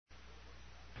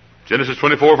Genesis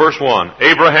 24, verse 1.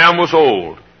 Abraham was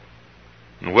old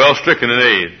and well stricken in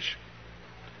age.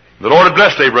 The Lord had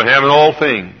blessed Abraham in all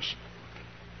things.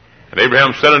 And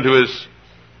Abraham said unto his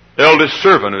eldest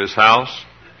servant of his house,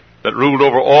 that ruled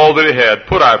over all that he had,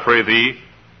 Put, I pray thee,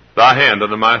 thy hand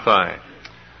under my thigh.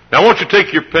 Now I want you to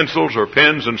take your pencils or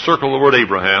pens and circle the word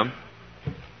Abraham.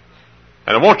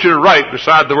 And I want you to write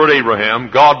beside the word Abraham,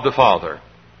 God the Father.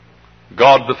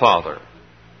 God the Father.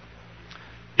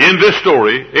 In this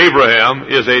story, Abraham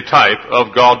is a type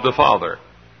of God the Father.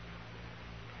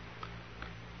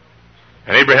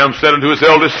 And Abraham said unto his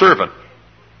eldest servant,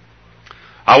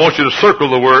 I want you to circle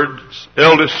the words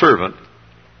eldest servant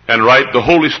and write the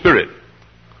Holy Spirit.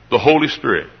 The Holy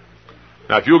Spirit.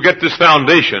 Now if you'll get this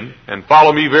foundation and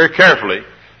follow me very carefully,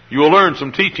 you will learn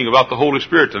some teaching about the Holy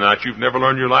Spirit tonight you've never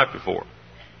learned in your life before.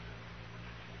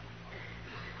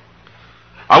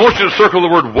 I want you to circle the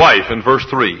word wife in verse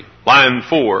 3, line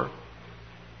 4.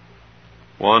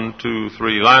 1, 2,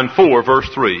 3, line 4, verse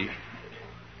 3.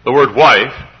 The word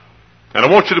wife. And I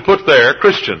want you to put there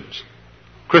Christians.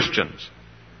 Christians.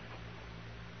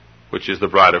 Which is the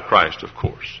bride of Christ, of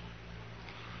course.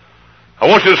 I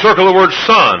want you to circle the word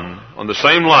son on the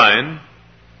same line.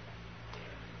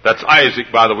 That's Isaac,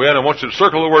 by the way. And I want you to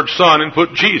circle the word son and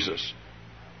put Jesus.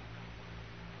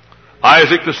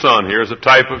 Isaac the son here is a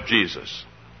type of Jesus.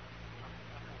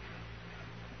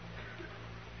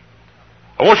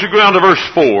 I want you to go down to verse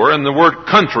 4 and the word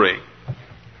country.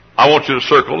 I want you to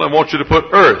circle. I want you to put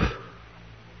earth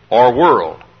or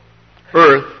world.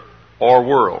 Earth or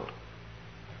world.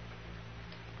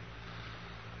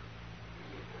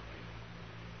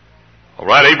 All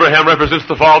right, Abraham represents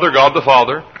the Father, God the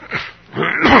Father.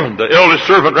 The eldest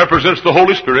servant represents the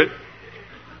Holy Spirit.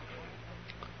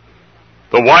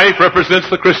 The wife represents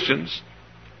the Christians.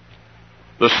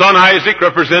 The son Isaac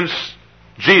represents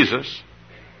Jesus.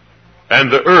 And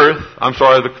the earth,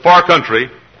 the far country,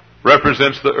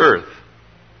 represents the earth.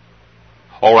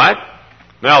 All right?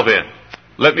 Now then,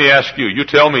 let me ask you. You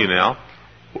tell me now.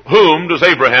 Whom does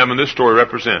Abraham in this story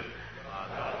represent?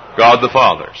 God the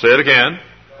Father. Say it again.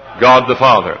 God the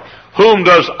Father. Whom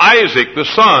does Isaac the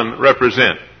son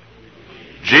represent?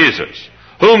 Jesus.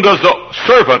 Whom does the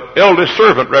servant, eldest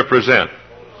servant, represent?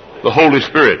 The Holy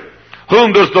Spirit.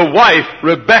 Whom does the wife,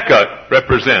 Rebecca,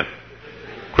 represent?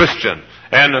 Christian.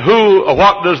 And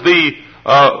what does the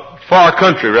far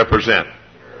country represent?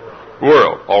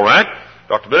 World. All right?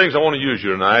 Dr. Billings, I want to use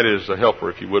you tonight as a helper,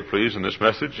 if you would, please, in this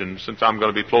message. And since I'm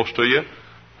going to be close to you,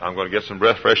 I'm going to get some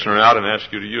breath freshener out and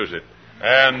ask you to use it.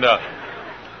 And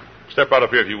step right up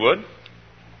here, if you would.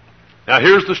 Now,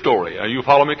 here's the story. You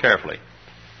follow me carefully.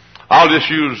 I'll just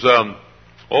use,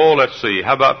 let's see.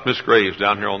 How about Miss Graves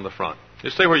down here on the front?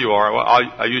 Just stay where you are.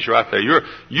 I'll use you right there.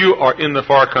 You are in the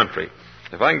far country.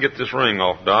 If I can get this ring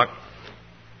off, Doc.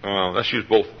 Let's use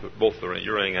both the ring,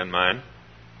 your ring and mine.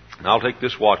 And I'll take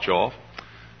this watch off.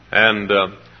 And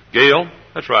Gail,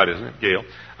 that's right, isn't it? Gail.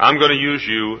 I'm going to use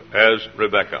you as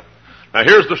Rebecca. Now,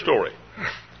 here's the story.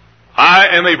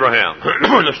 I am Abraham.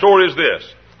 The story is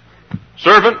this.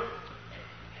 Servant,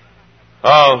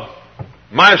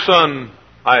 my son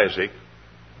Isaac,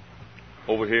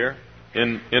 over here,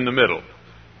 in the middle.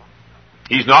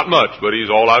 He's not much, but he's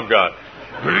all I've got.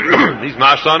 He's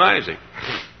my son Isaac.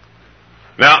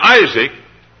 Now, Isaac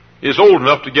is old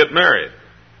enough to get married.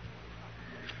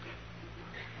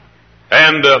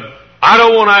 And I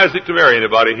don't want Isaac to marry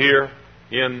anybody here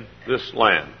in this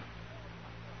land.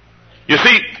 You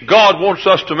see, God wants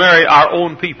us to marry our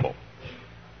own people.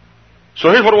 So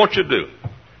here's what I want you to do.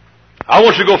 I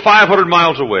want you to go 500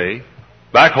 miles away,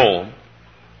 back home,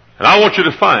 and I want you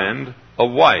to find a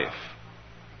wife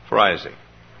for Isaac.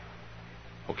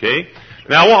 Okay?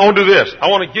 Now I want to do this. I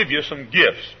want to give you some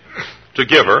gifts to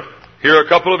give her. Here are a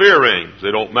couple of earrings.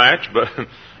 They don't match, but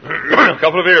a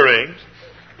couple of earrings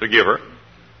to give her.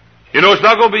 You know, it's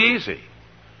not going to be easy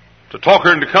to talk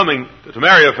her into coming to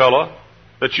marry a fellow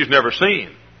that she's never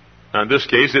seen. Now, in this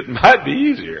case, it might be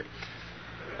easier.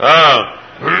 But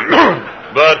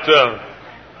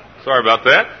sorry about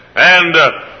that. And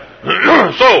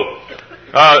so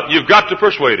you've got to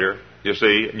persuade her, you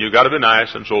see, and you've got to be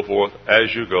nice and so forth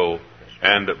as you go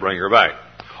and bring her back.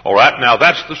 All right, now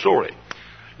that's the story.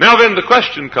 Now then, the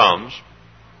question comes.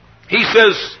 He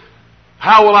says,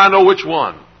 how will I know which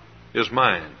one is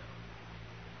mine?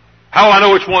 How will I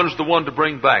know which one's the one to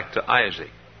bring back to Isaac?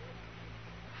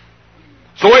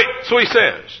 So he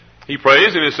says, he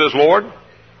prays and he says, Lord,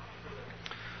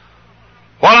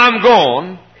 while I'm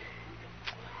gone,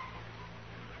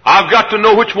 I've got to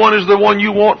know which one is the one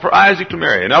you want for Isaac to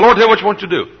marry. Now, Lord, tell me what you want to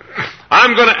do.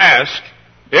 I'm going to ask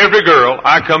every girl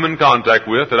I come in contact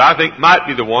with that I think might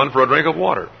be the one for a drink of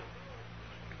water.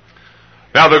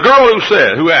 Now the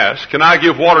girl who asked, can I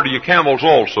give water to your camels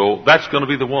also? That's going to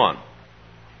be the one.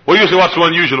 Well, you say, what's so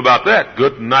unusual about that?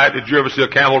 Good night. Did you ever see a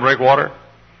camel drink water?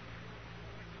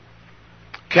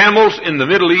 Camels in the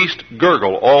Middle East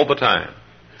gurgle all the time.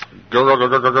 Gurgle,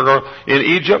 gurgle, gurgle, gurgle. In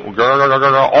Egypt, gurgle, gurgle,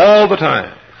 gurgle, all the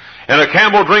time. And a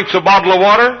camel drinks a bottle of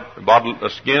water, bottles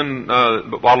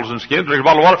and skin, drinks a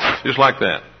bottle of water, just like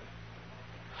that.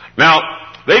 Now,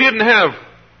 they didn't have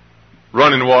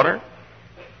running water.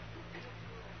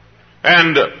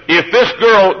 And if this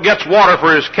girl gets water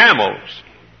for his camels,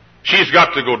 she's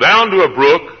got to go down to a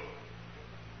brook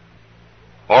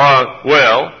or a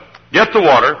well, get the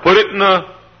water, put it in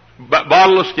a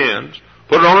bottle of skins,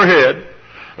 put it on her head,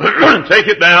 take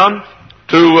it down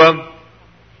to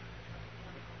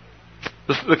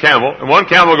the camel, and one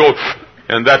camel will go,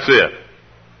 and that's it.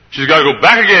 She's got to go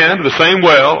back again to the same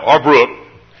well or brook,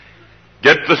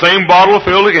 get the same bottle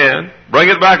filled again, bring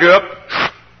it back up,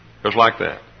 just like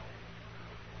that.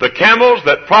 The camels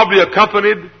that probably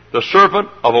accompanied the servant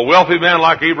of a wealthy man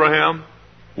like Abraham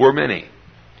were many.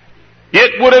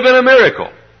 It would have been a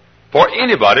miracle for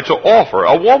anybody to offer,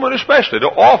 a woman especially, to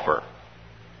offer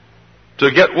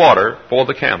to get water for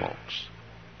the camels.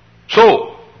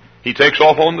 So, he takes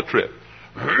off on the trip.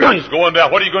 He's going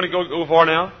down. What are you going to go for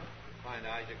now? Find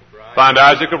Isaac a bride. Find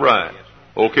Isaac a bride.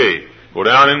 Okay. Go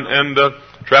down and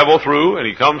travel through, and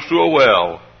he comes to a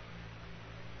well.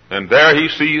 And there he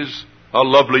sees a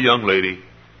lovely young lady.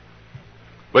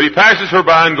 But he passes her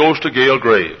by and goes to Gale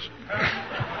Graves.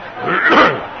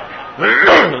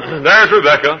 There's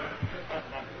Rebecca.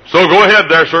 So go ahead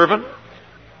there, servant.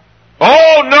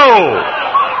 Oh, no!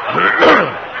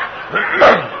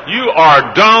 You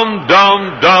are dumb,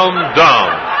 dumb, dumb, dumb.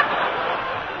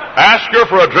 Ask her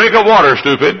for a drink of water,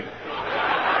 stupid.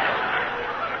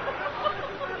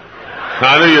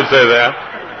 I knew you'd say that.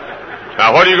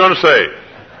 Now, what are you going to say?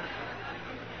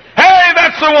 Hey,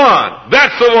 that's the one!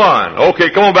 That's the one! Okay,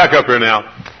 come on back up here now.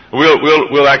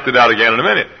 We'll act it out again in a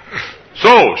minute.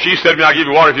 So, she said to me, I'll give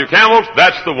you water for your camels.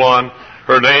 That's the one.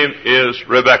 Her name is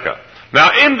Rebecca.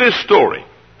 Now, in this story,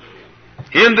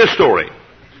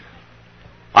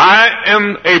 I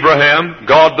am Abraham,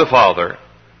 God the Father.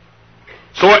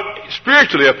 So,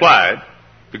 spiritually applied,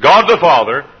 God the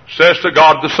Father says to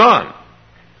God the Son,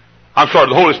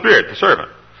 the Holy Spirit, the servant,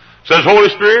 says, Holy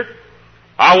Spirit,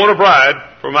 I want a bride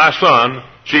for my son,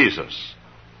 Jesus.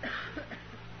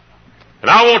 And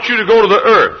I want you to go to the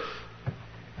earth,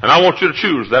 and I want you to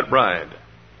choose that bride.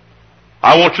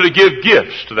 I want you to give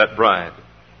gifts to that bride.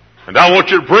 And I want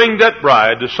you to bring that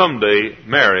bride to someday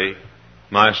marry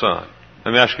my son.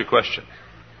 Let me ask you a question.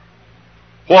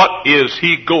 What is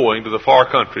he going to the far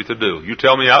country to do? You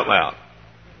tell me out loud.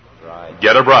 Bride.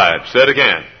 Get a bride. Say it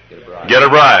again. Get a bride. Get a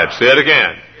bride. Say it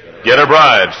again. Get a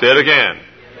bride. Say it again.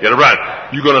 Get a bride.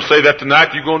 You're going to say that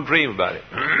tonight. You're going to dream about it.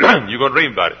 You're going to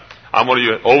dream about it. I'm going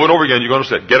to, over and over again, you're going to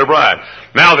say, get a bride.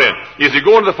 Now then, is he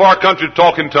going to the far country to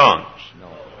talk in tongues? No.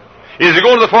 Is he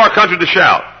going to the far country to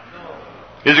shout? No.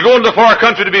 Is he going to the far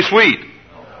country to be sweet?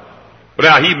 No. But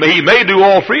now, he may do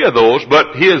all three of those,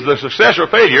 but the success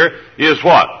or failure is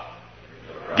what?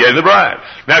 Getting the bride.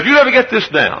 Now, if you ever get this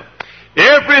down,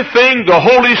 everything the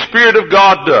Holy Spirit of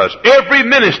God does, every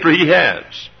ministry he has,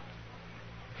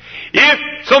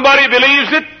 if somebody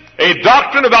believes it, a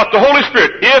doctrine about the Holy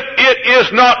Spirit, if it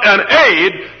is not an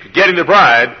aid to getting the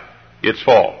bride, it's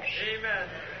false. Amen.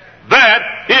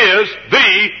 That is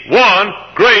the one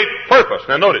great purpose.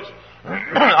 Now notice,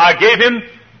 I gave him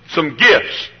some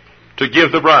gifts to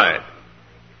give the bride.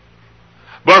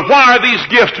 But why are these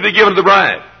gifts to be given to the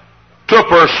bride? To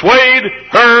persuade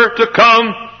her to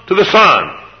come to the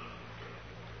Son.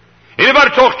 Anybody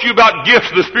talk to you about gifts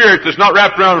of the Spirit that's not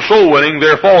wrapped around soul winning,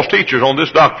 they're false teachers on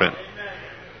this doctrine.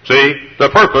 See, the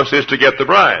purpose is to get the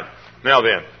bride. Now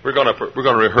then, we're going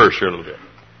to rehearse here a little bit.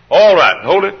 All right,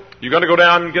 hold it. You're going to go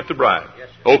down and get the bride. Yes,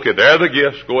 okay, there are the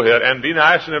gifts. Go ahead and be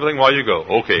nice and everything while you go.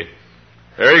 Okay,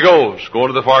 there he goes, going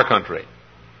to the far country.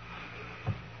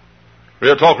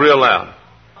 Talk real loud.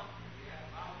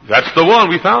 That's the one.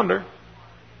 We found her.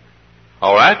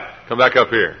 All right, come back up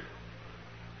here.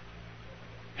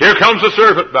 Here comes the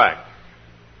servant back.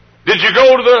 Did you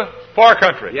go to the far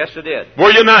country? Yes, I did.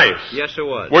 Were you nice? Yes, I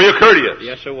was. Were you courteous?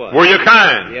 Yes, I was. Were you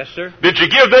kind? Yes, sir. Did you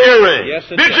give the earring? Yes,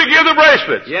 I did. Did you give the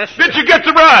bracelets? Yes, sir. Did you get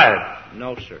the bride?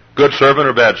 No, sir. Good servant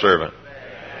or bad servant?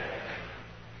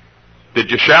 Did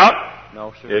you shout?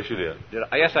 No, sir. Yes, you did.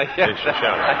 Yes, I shouted. Yes, you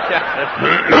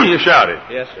shouted. You shouted.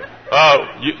 Yes, sir.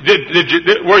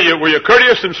 Were you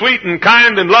courteous and sweet and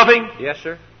kind and loving? Yes,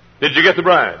 sir. Did you get the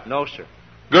bride? No, sir.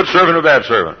 Good servant or bad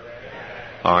servant?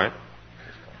 All right.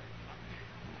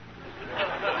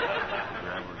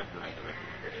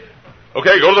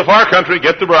 Okay, go to the far country,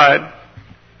 get the bride.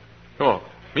 Come on.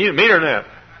 Meet her now.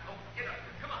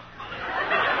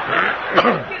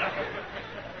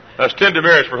 That's tender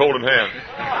marriage for holding hands.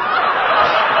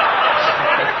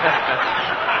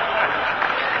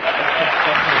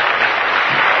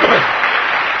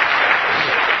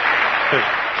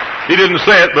 He didn't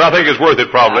say it, but I think it's worth it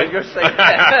probably. I was going to say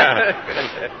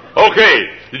that. Okay.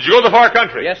 Did you go to the far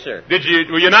country? Yes, sir.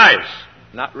 Were you nice?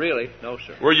 Not really. No,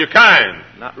 sir. Were you kind?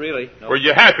 Not really. No. Were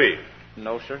you happy?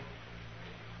 No, sir.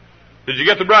 Did you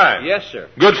get the bride? Yes, sir.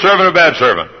 Good servant or bad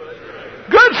servant?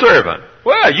 Good servant.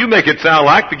 Well, you make it sound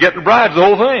like the getting the bride's the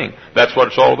whole thing. That's what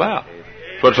it's all about.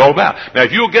 That's what it's all about. Now,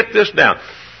 if you'll get this down.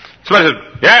 Somebody says,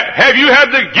 yeah, have you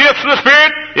had the gifts of the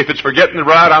Spirit? If it's for getting the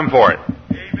bride, I'm for it.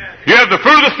 You have the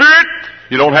fruit of the Spirit?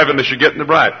 You don't have it unless you're getting the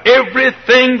bride.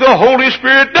 Everything the Holy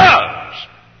Spirit does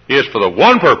is for the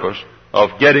one purpose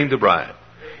of getting the bride.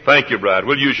 Thank you, bride.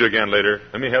 We'll use you again later.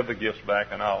 Let me have the gifts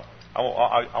back, and I'll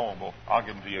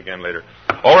give them to you again later.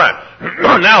 All right.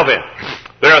 Now then,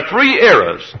 there are three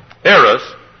eras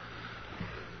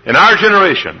in our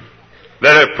generation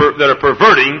that are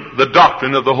perverting the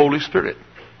doctrine of the Holy Spirit.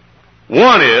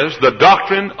 One is the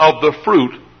doctrine of the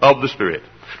fruit of the Spirit.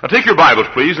 Now take your Bibles,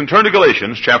 please, and turn to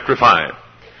Galatians chapter 5.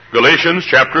 Galatians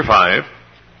chapter 5.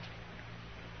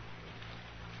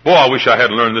 Boy, I wish I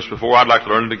hadn't learned this before. I'd like to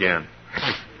learn it again.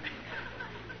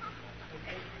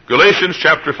 Galatians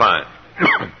chapter 5.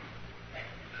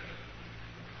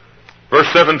 Verse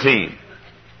 17.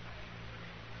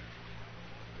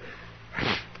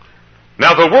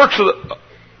 Now the works of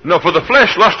for the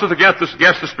flesh lusteth against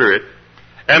the Spirit,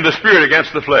 and the Spirit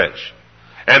against the flesh.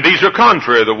 And these are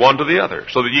contrary the one to the other,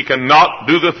 so that ye cannot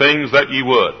do the things that ye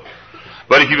would.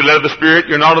 But if you be led of the Spirit,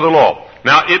 you're not of the law.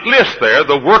 Now it lists there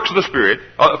the works of the Spirit,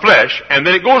 flesh, and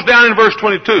then it goes down in verse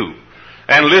 22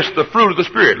 and lists the fruit of the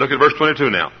Spirit. Look at verse 22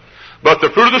 now. But the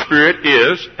fruit of the Spirit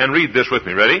is, and read this with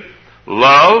me, ready?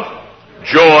 Love,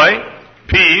 joy,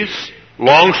 peace,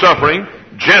 long-suffering,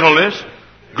 gentleness,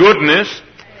 goodness,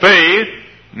 faith,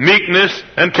 meekness,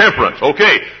 and temperance.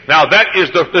 Okay, now does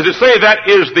it say that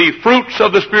is the fruits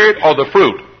of the Spirit or the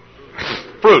fruit?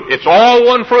 Fruit. It's all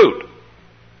one fruit.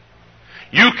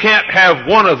 You can't have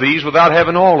one of these without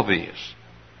having all of these.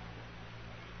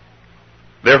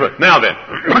 Therefore, now then,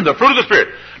 the fruit of the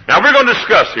Spirit. Now we're going to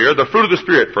discuss here the fruit of the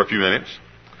Spirit for a few minutes.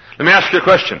 Let me ask you a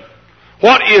question.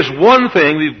 What is one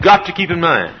thing we've got to keep in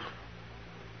mind?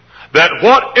 That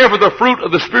whatever the fruit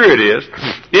of the Spirit is,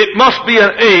 it must be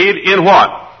an aid in what?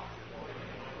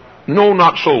 No,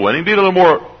 not soul winning. Be a little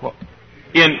more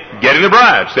in getting the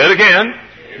bride. Say it again.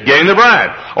 Getting the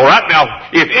bride. All right, now,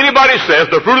 if anybody says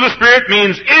the fruit of the Spirit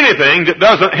means anything that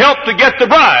doesn't help to get the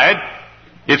bride,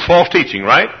 it's false teaching,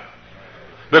 right?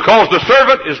 Because the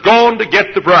servant is gone to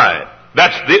get the bride.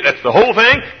 That's the whole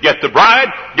thing. Get the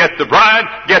bride, get the bride,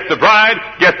 get the bride,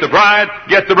 get the bride,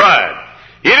 get the bride.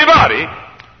 Anybody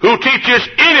who teaches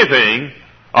anything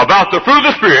about the fruit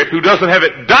of the Spirit who doesn't have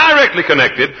it directly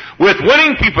connected with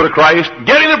winning people to Christ,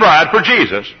 getting the bride for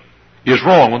Jesus, is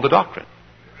wrong with the doctrine.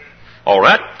 All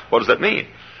right? What does that mean?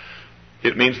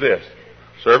 It means this.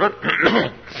 Servant,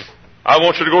 I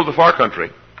want you to go to the far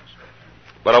country,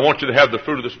 but I want you to have the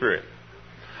fruit of the Spirit.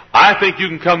 I think you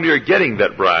can come near getting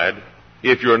that bride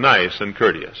if you're nice and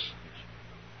courteous.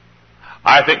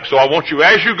 I think so. I want you,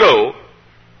 as you go,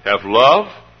 have love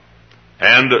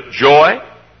and joy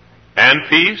and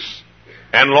peace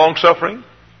and long-suffering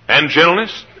and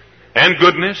gentleness and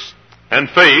goodness and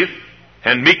faith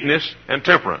and meekness and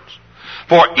temperance.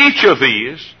 For each of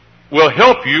these will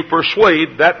help you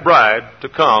persuade that bride to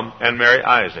come and marry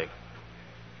Isaac.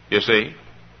 You see?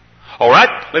 All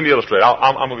right, let me illustrate.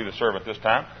 I'm going to be the servant this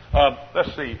time.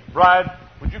 Let's see. Bride,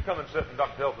 would you come and sit in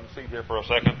Dr. Hilton's seat here for a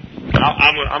second?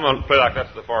 I'm going to play like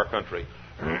that's the far country.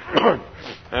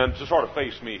 And to sort of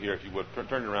face me here, if you would.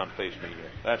 Turn around and face me here.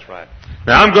 That's right.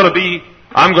 Now I'm going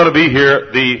to be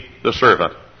here the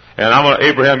servant. And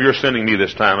Abraham, you're sending me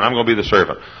this time, and I'm going to be the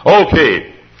servant.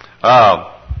 Okay.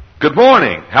 Good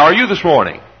morning. How are you this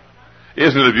morning?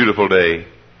 Isn't it a beautiful day?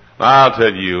 I'll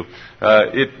tell you,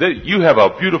 you have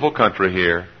a beautiful country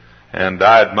here, and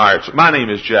I admire it. My name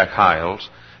is Jack Hyles,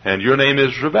 and your name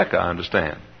is Rebecca, I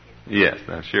understand. Yes,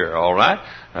 that's sure. All right.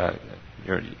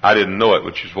 I didn't know it,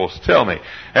 but you're supposed to tell me.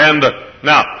 And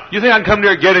now, you think I can come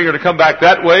near getting her to come back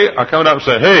that way, or come up and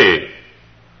say,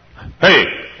 hey,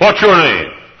 what's your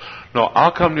name? No,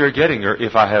 I'll come near getting her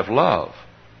if I have love.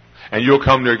 And you'll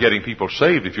come near getting people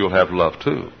saved if you'll have love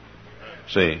too.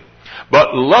 See?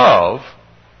 But love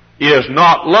is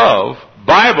not love,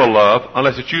 Bible love,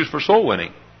 unless it's used for soul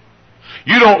winning.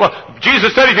 You don't.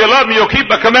 Jesus said, if you love me, you'll keep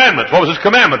my commandments. What was his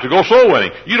commandment? To go soul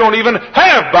winning. You don't even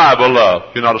have Bible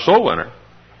love. You're not a soul winner.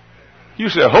 You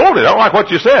say, hold it. I don't like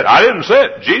what you said. I didn't say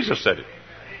it. Jesus said it.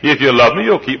 If you love me,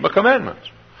 you'll keep my commandments.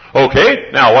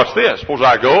 Okay, now what's this? Suppose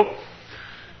I go.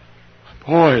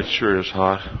 Boy, it sure is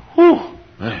hot. Whew,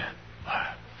 man.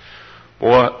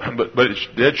 Boy, but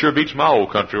it sure beats my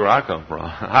old country where I come from.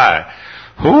 Hi.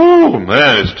 Whew,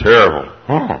 man, it's terrible.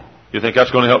 You think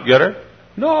that's going to help get her?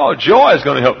 No, joy is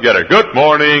going to help get her. Good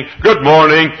morning, good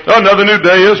morning. Another new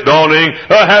day is dawning.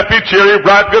 A happy, cheery,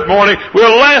 bright good morning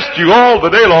will last you all the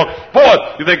day long.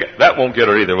 Boy, you think that won't get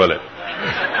her either, will it?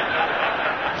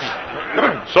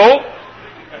 So,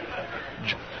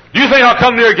 do you think I'll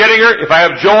come near getting her if I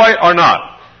have joy or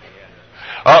not?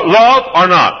 Love or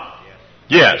not?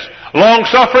 Yes. Long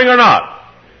suffering or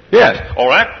not? Yes. All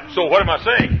right. So what am I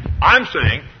saying? I'm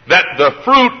saying that the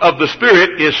fruit of the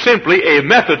Spirit is simply a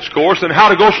methods course in how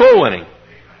to go soul winning.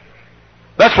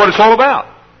 That's what it's all about.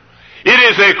 It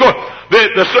is a course.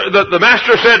 The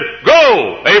Master said,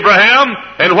 go, Abraham,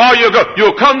 and while you go,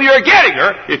 you'll come near getting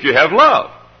her if you have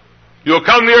love. You'll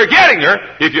come near getting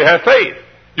her if you have faith.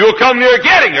 You'll come near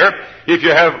getting her if you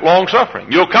have long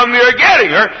suffering. You'll come near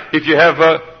getting her if you have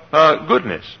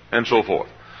goodness, and so forth.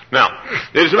 Now,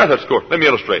 it is a methods course. Let me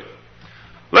illustrate.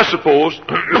 Let's suppose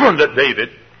that David,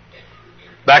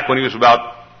 back when he was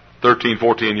about 13,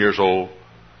 14 years old,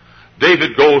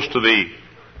 David goes to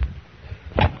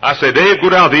I say, Dave, go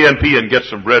down to the NP and get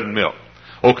some bread and milk.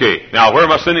 Okay, now where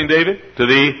am I sending David? To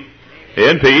the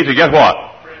NP to get what?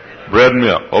 Bread and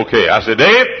milk. Okay, I said,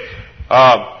 Dave,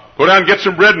 go down and get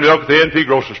some bread and milk at the NP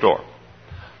grocery store.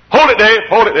 Hold it,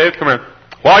 Dave, come here.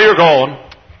 While you're gone,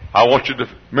 I want you to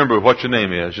remember what your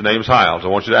name is. Your name's Hyles. I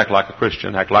want you to act like a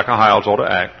Christian, act like a Hyles ought to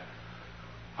act.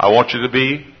 I want you to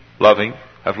be loving,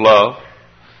 have love,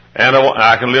 and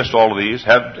I can list all of these,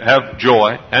 have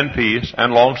joy and peace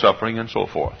and long suffering and so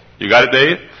forth. You got it,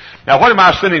 Dave? Now what am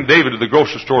I sending David to the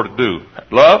grocery store to do?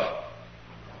 Love?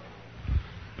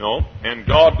 No. And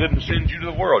God didn't send you to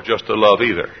the world just to love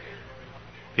either.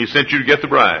 He sent you to get the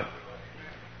bride.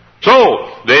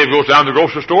 So, Dave goes down to the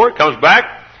grocery store, comes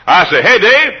back. I say, hey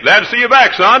Dave, glad to see you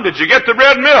back, son. Did you get the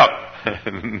bread and milk?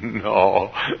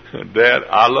 No. Dad,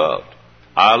 I loved.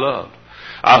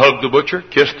 I hugged the butcher,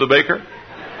 kissed the baker,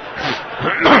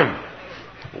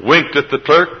 winked at the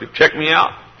clerk to check me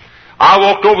out. I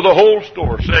walked over the whole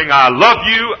store saying, I love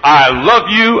you, I love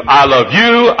you, I love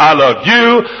you, I love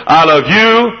you, I love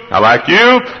you, I like you,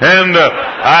 and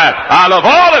I love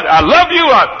all of it. I love you,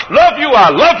 I love you, I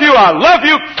love you, I love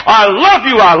you, I love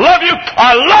you, I love you,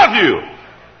 I love you.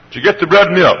 Did you get the bread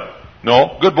and milk?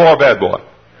 No. Good boy or bad boy?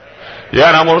 Yeah,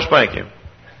 and I'm going to spank him.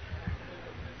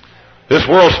 This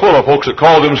world's full of folks that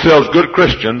call themselves good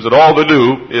Christians, that all they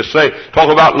do is talk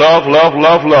about love, love,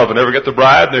 love, love, and never get the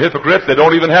bride. They're hypocrites. They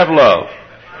don't even have love.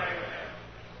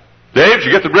 Dave, did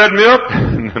you get the bread and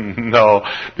milk? No,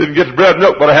 didn't get the bread and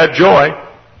milk, but I had joy.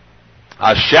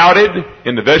 I shouted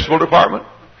in the vegetable department.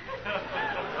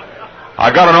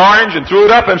 I got an orange and threw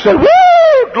it up and said,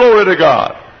 woo, glory to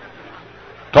God.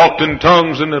 Talked in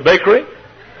tongues in the bakery.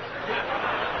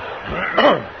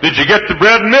 Did you get the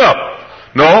bread and milk?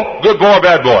 No. Good boy or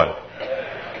bad boy?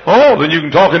 Oh, then you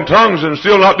can talk in tongues and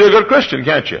still not be a good Christian,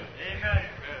 can't you?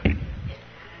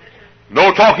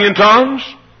 No talking in tongues,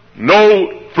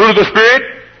 no fruit of the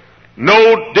Spirit,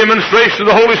 no demonstration of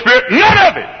the Holy Spirit. None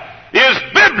of it is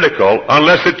biblical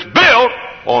unless it's built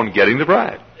on getting the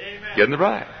bride. Getting the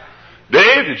bride.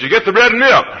 Dave, did you get the bread and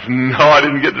milk? No, I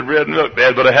didn't get the bread and milk,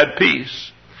 Dad, but I had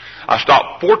peace. I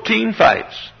stopped 14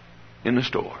 fights in the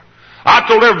store. I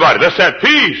told everybody, let's have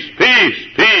peace, peace,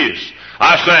 peace.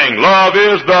 I sang, love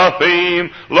is the theme,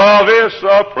 love is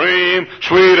supreme,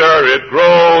 sweeter it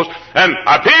grows. And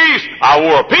I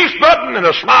wore a peace button and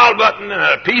a smile button and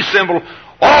a peace symbol.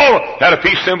 All had a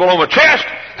peace symbol on my chest,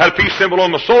 had a peace symbol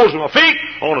on the soles of my feet,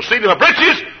 on the seat of my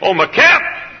breeches, on my cap.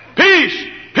 Peace,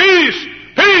 peace,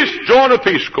 peace. Join the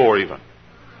Peace Corps even.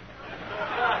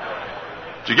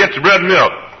 Did you get the bread and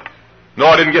milk? No,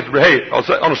 I didn't get the bread. Hey,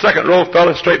 on the second row,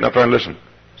 fellas, straighten up there and listen.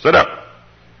 Sit up.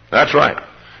 That's right.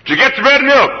 Did you get the bread and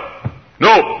milk?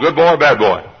 No. Good boy or bad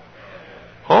boy?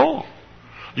 Oh.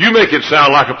 You make it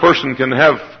sound like a person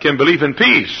can believe in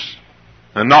peace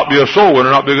and not be a soul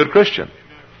winner, not be a good Christian.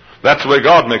 That's the way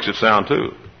God makes it sound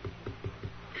too.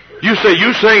 You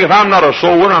saying if I'm not a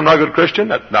soul winner, I'm not a good Christian?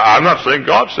 No, I'm not saying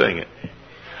God's saying it.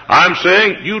 I'm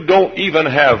saying you don't even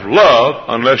have love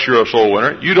unless you're a soul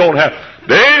winner. You don't have...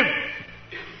 Dave,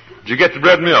 did you get the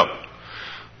bread and milk?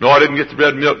 No, I didn't get the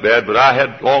bread and milk, Dad, but I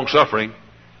had long suffering.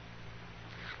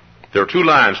 There were 2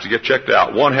 lines to get checked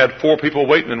out. One had 4 people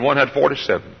waiting and one had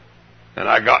 47. And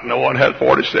I got no one had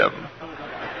 47.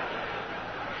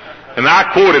 And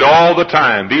I quote it all the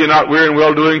time. Be ye not weary in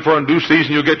well-doing, for in due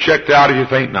season you'll get checked out if you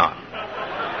faint not.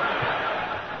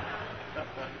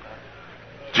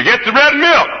 Did you get the bread and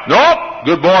milk? Nope.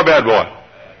 Good boy, bad boy.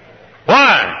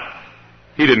 Why?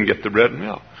 He didn't get the bread and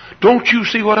milk. Don't you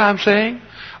see what I'm saying?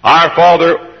 Our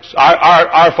Father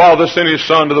sent His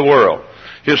Son to the world.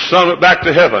 His Son went back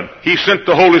to heaven. He sent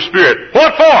the Holy Spirit.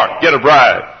 What for? Get a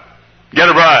bride. Get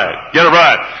a bride. Get a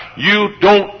bride. You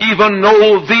don't even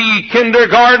know the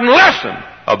kindergarten lesson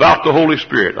about the Holy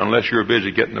Spirit unless you're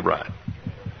busy getting the bride.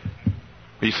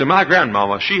 You say, my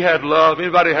grandmama, she had love.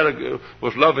 Anybody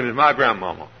was loving as my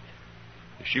grandmama.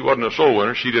 If she wasn't a soul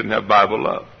winner, she didn't have Bible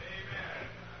love.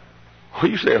 Well,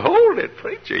 you say, hold it,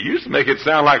 preacher. You used to make it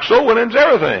sound like soul winning's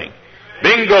everything.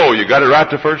 Bingo, you got it right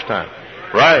the first time.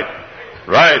 Right.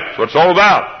 That's what it's all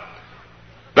about.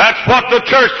 That's what the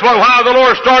church, why the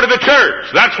Lord started the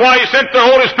church. That's why He sent the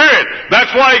Holy Spirit.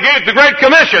 That's why He gave the Great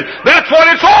Commission. That's what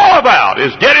it's all about,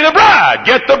 is getting the bride.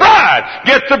 Get the bride.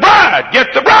 Get the bride. Get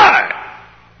the bride.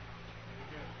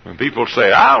 When people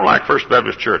say, I don't like First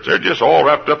Baptist Church, they're just all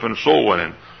wrapped up in soul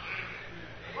winning.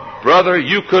 Brother,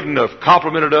 you couldn't have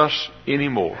complimented us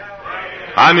anymore.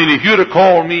 I mean, if you'd have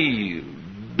called me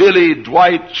Billy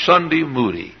Dwight Sunday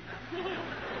Moody,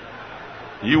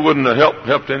 you wouldn't have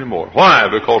helped anymore. Why?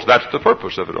 Because that's the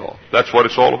purpose of it all. That's what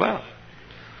it's all about.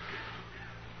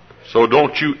 So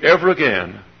don't you ever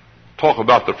again talk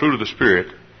about the fruit of the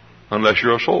Spirit unless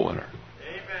you're a soul winner.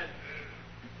 Amen.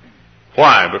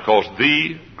 Why? Because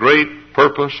the great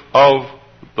purpose of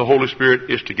the Holy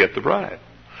Spirit is to get the bride.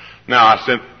 Now, I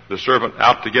sent the servant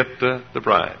out to get the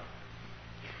bride.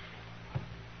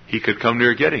 He could come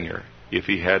near getting her if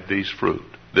he had this fruit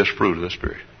of the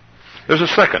Spirit. There's a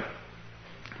second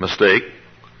mistake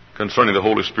concerning the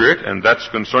Holy Spirit, and that's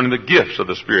concerning the gifts of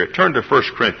the Spirit. Turn to 1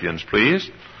 Corinthians, please.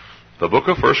 The book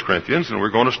of 1 Corinthians, and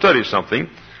we're going to study something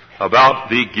about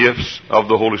the gifts of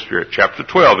the Holy Spirit. Chapter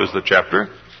 12 is the chapter.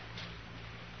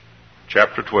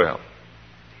 Chapter 12.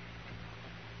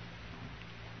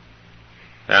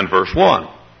 And verse 1.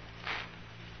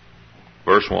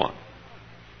 Verse 1.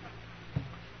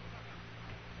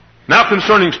 Now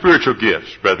concerning spiritual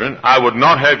gifts, brethren, I would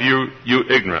not have you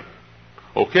ignorant.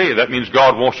 Okay, that means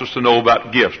God wants us to know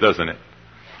about gifts, doesn't it?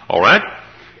 All right?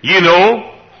 Ye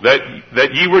know that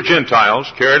ye were Gentiles,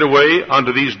 carried away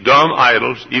unto these dumb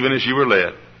idols, even as ye were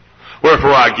led.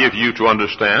 Wherefore I give you to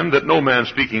understand that no man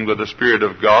speaking with the Spirit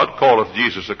of God calleth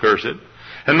Jesus accursed,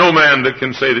 and no man that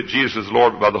can say that Jesus is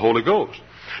Lord by the Holy Ghost.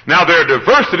 Now there are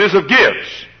diversities of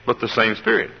gifts, but the same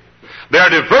Spirit. There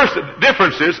are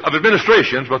differences of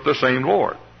administrations, but the same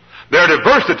Lord. There are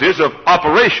diversities of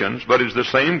operations, but it is the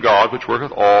same God which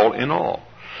worketh all in all.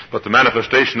 But the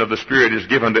manifestation of the Spirit is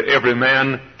given to every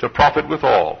man to profit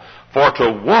withal. For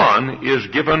to one is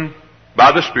given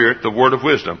by the Spirit the word of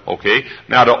wisdom. Okay?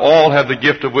 Now, do all have the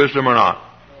gift of wisdom or not?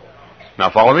 Now,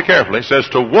 follow me carefully. It says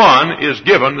to one is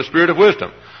given the Spirit of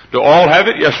wisdom. Do all have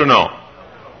it? Yes or no?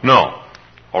 No.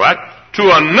 All right? To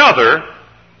another,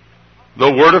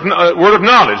 the word of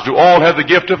knowledge. Do all have the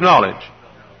gift of knowledge?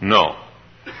 No.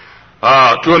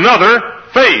 To another,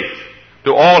 faith.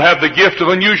 Do all have the gift of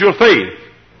unusual faith?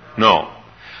 No.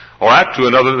 All right. To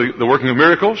another, the working of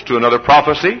miracles. To another,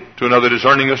 prophecy. To another,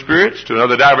 discerning of spirits. To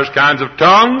another, divers kinds of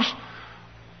tongues.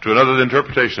 To another, the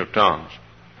interpretation of tongues.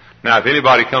 Now, if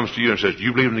anybody comes to you and says, do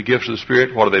you believe in the gifts of the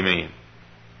Spirit? What do they mean?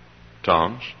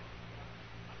 Tongues.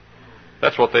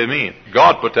 That's what they mean.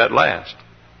 God put that last.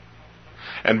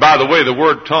 And by the way, the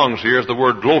word tongues here is the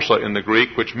word glossa in the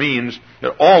Greek, which means,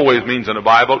 it always means in the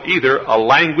Bible, either a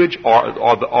language or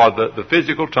the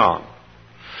physical tongue.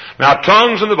 Now,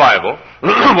 tongues in the Bible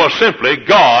was simply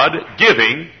God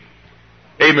giving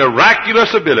a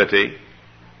miraculous ability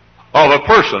of a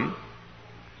person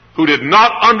who did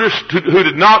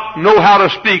not know how to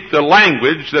speak the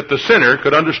language that the sinner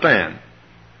could understand.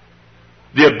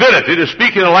 The ability to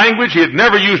speak in a language he had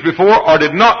never used before or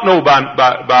did not know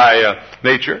by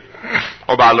nature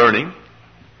or by learning.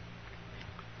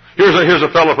 Here's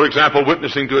a fellow, for example,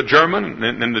 witnessing to a German,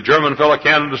 and the German fellow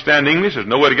can't understand English. There's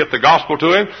no way to get the gospel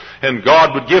to him, and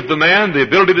God would give the man the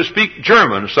ability to speak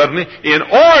German suddenly in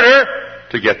order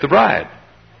to get the bride.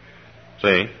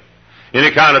 See?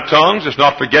 Any kind of tongues that's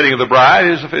not for getting of the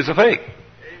bride is a fake.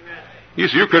 You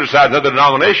see, you're criticizing another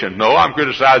denomination. No, I'm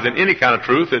criticizing any kind of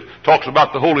truth that talks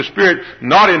about the Holy Spirit,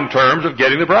 not in terms of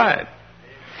getting the bride.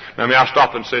 Now, may I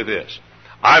stop and say this?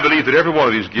 I believe that every one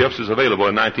of these gifts is available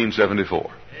in 1974.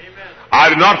 I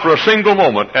do not for a single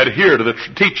moment adhere to the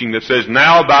teaching that says,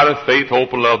 now abideth faith,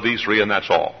 hope, and love, these three, and that's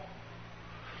all.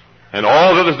 And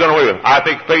all that is done away with. I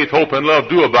think faith, hope, and love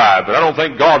do abide, but I don't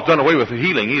think God's done away with the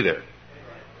healing either.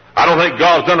 I don't think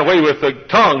God's done away with the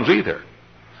tongues either.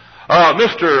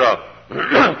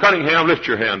 Mr. Cunningham, lift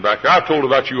your hand back there. I've told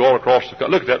about you all across the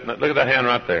country. Look at that hand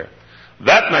right there.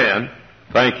 That man,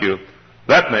 thank you,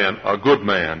 that man, a good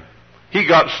man, he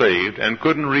got saved and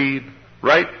couldn't read,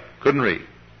 right? Couldn't read.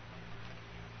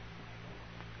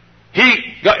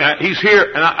 He's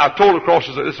here, and I've told across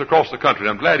the country, and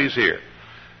I'm glad he's here.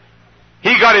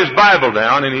 He got his Bible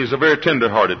down, and he's a very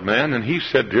tender-hearted man, and he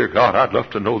said, "Dear God, I'd love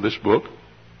to know this book."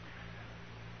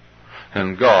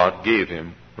 And God gave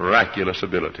him miraculous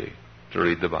ability to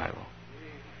read the Bible.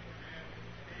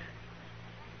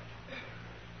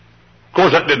 Of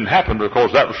course, that didn't happen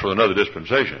because that was for another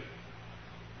dispensation.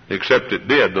 Except it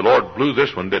did. The Lord blew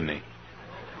this one, didn't he?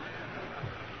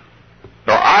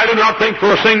 Now, I do not think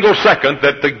for a single second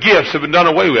that the gifts have been done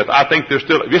away with. I think there's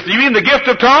still... You mean the gift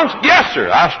of tongues? Yes, sir.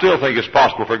 I still think it's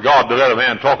possible for God to let a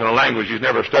man talk in a language he's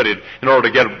never studied in order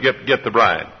to get the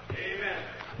bride. Amen.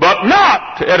 But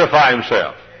not to edify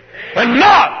himself. And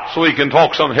not so he can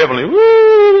talk some heavenly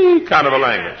woo kind of a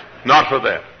language. Not for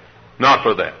that. Not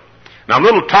for that. Now, I'm a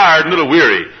little tired and a little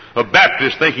weary of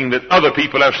Baptists thinking that other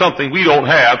people have something we don't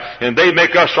have, and they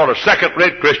make us sort of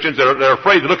second-rate Christians that are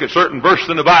afraid to look at certain verses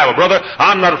in the Bible. Brother,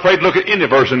 I'm not afraid to look at any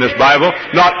verse in this Bible,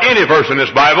 not any verse in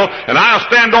this Bible, and I'll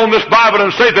stand on this Bible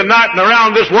and say tonight and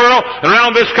around this world and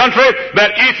around this country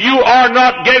that if you are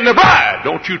not getting the bride,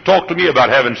 don't you talk to me about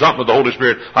having something with the Holy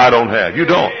Spirit I don't have. You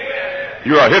don't.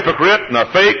 You're a hypocrite and a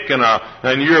fake,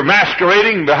 and you're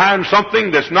masquerading behind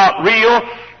something that's not real.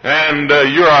 And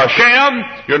you're a sham,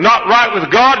 you're not right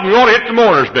with God, and you ought to hit the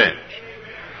mourner's bench.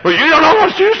 Well, you don't know how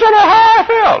I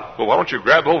felt. Well, why don't you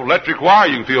grab hold of electric wire?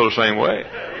 You can feel the same way.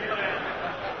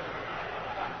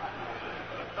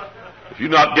 If you're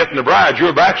not getting the bride,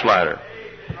 you're a backslider.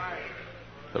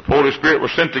 The Holy Spirit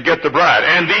was sent to get the bride.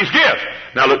 And these gifts.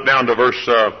 Now look down to verse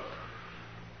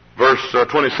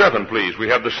 27, please. We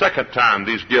have the second time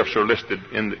these gifts are listed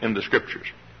in the Scriptures.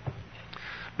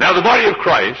 Now the body of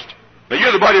Christ... Now,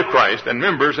 you're the body of Christ, and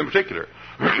members in particular.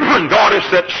 God has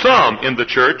set some in the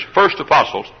church, first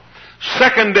apostles,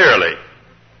 secondarily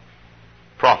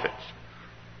prophets.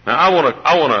 Now, I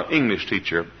want an English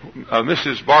teacher.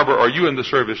 Mrs. Barber, are you in the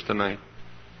service tonight?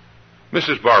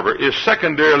 Mrs. Barber, is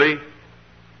secondarily,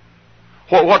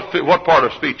 what part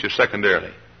of speech is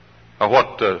secondarily?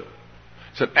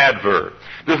 It's an adverb.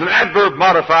 Does an adverb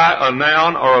modify a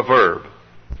noun or a verb?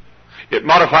 It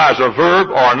modifies a verb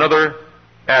or another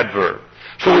adverb.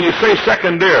 So when you say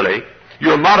secondarily,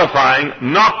 you're modifying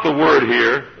not the word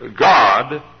here,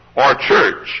 God or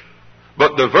church,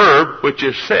 but the verb which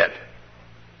is set.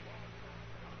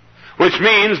 Which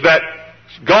means that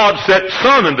God set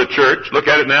some in the church, look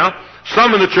at it now,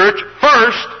 some in the church,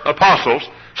 first apostles,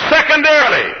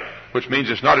 secondarily, which means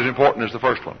it's not as important as the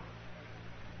first one.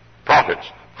 Prophets.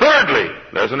 Thirdly,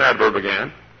 there's an adverb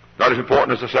again, not as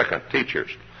important as the second, teachers.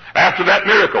 After that,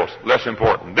 miracles, less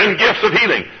important. Then gifts of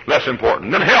healing, less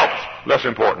important. Then helps, less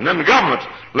important. Then the governments,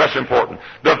 less important.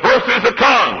 The births of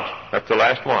tongues, that's the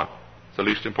last one. It's the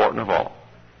least important of all.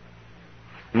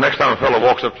 The next time a fellow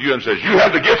walks up to you and says, "You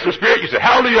have the gifts of the Spirit," you say,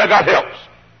 "Hallelujah, I got helps."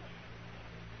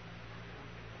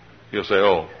 He'll say,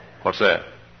 "Oh, what's that?"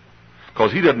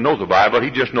 Because he doesn't know the Bible. He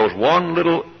just knows one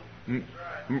little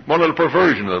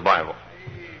perversion of the Bible.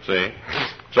 See?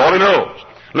 That's all he knows.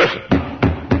 Listen.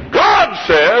 God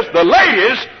says the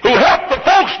ladies who helped the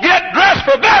folks get dressed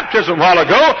for baptism a while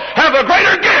ago have a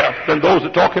greater gift than those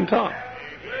that talk in tongues.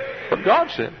 But God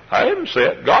said. I didn't say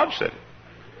it. God said it.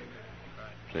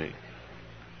 See?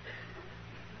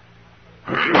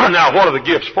 Now, what are the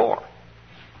gifts for?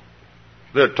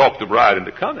 They're to talk the bride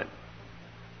into coming.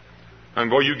 And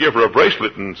boy, you give her a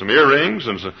bracelet and some earrings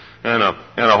and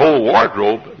a whole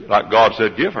wardrobe, like God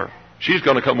said, give her. She's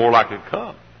going to come more likely to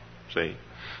come. See?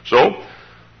 So,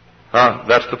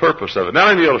 that's the purpose of it. Now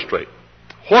let me illustrate.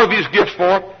 What are these gifts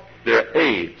for? They're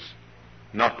aids,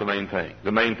 not the main thing.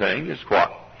 The main thing is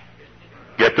what?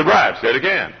 Get the bride. Say it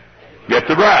again. Get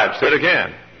the bride. Say it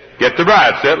again. Get the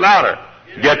bride. Say it louder.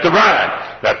 Get the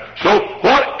bride. So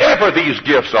whatever these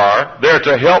gifts are, they're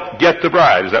to help get the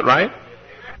bride. Is that right?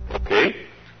 Okay.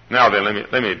 Now then,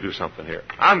 let me do something here.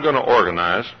 I'm going to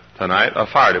organize tonight a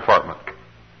fire department.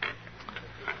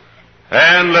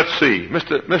 And let's see.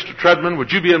 Mr. Treadman,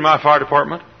 would you be in my fire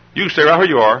department? You stay right where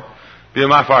you are. Be in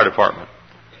my fire department.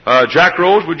 Jack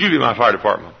Rose, would you be in my fire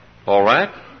department? All right.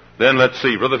 Then let's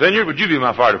see. Brother Vineyard, would you be in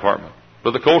my fire department?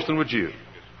 Brother Colston, would you?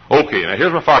 Okay, now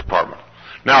here's my fire department.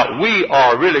 Now, we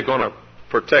are really going to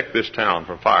protect this town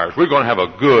from fires. We're going to have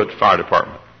a good fire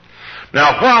department.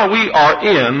 Now, while we are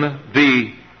in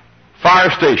the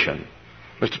fire station.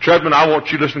 Mr. Treadman, I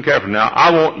want you to listen carefully now.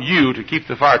 I want you to keep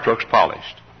the fire trucks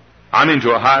polished. I mean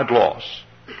to a high gloss.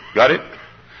 Got it?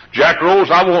 Jack Rose,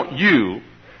 I want you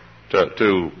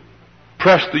to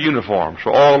press the uniforms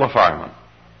for all the firemen.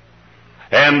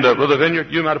 And Brother Vineyard,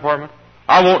 you in my department,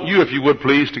 I want you, if you would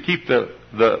please, to keep the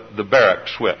barrack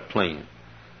swept clean.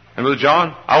 And Brother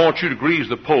John, I want you to grease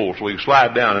the pole so we can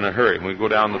slide down in a hurry when we go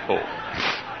down the pole.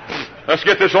 Let's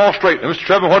get this all straight. And Mr.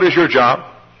 Trevor, what is your job?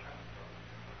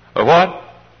 What?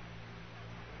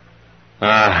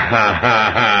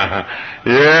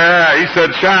 Yeah, he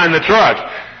said shine the trucks.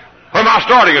 Where am I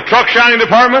starting? A truck shining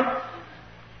department?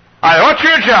 What's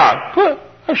your job?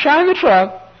 Shine the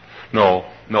truck. No.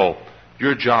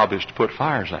 Your job is to put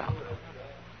fires out.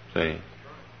 See?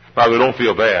 Probably don't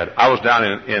feel bad. I was down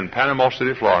in Panama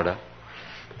City, Florida,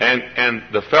 and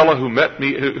the fellow who met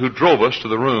me, who drove us to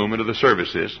the room into the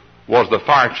services, was the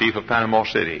fire chief of Panama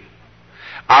City.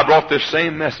 I brought this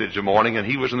same message a morning, and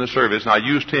he was in the service, and I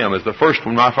used him as the first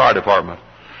from my fire department.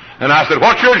 And I said,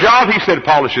 what's your job? He said,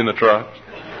 polishing the trucks.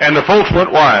 And the folks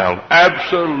went wild.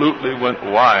 Absolutely went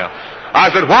wild. I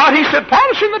said, what? He said,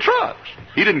 polishing the trucks.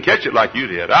 He didn't catch it like you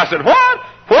did. I said, what?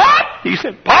 What? He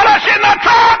said, polishing the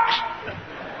trucks.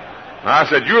 I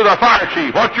said, you're the fire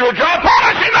chief. What's your job?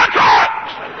 Polishing the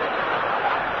trucks.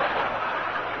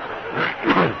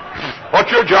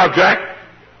 What's your job, Jack?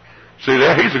 See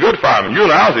there, he's a good fireman. You're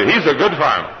lousy. He's a good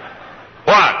fireman.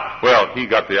 Why? Well, he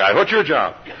got the eye. What's your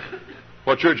job?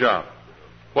 What's your job?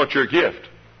 What's your gift?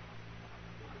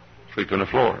 Sweeping the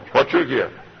floors. What's your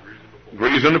gift?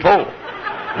 Greasing the pole.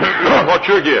 What's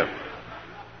your gift?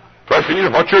 Pressing you.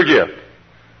 What's your gift?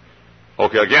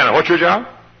 Okay, again, what's your job?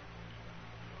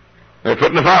 They're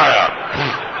putting the fire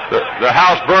out. The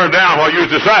house burned down while you was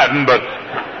deciding, but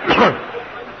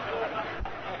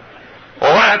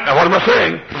all right, now what am I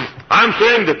saying? I'm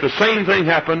saying that the same thing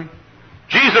happened.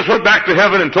 Jesus went back to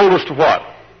heaven and told us to what?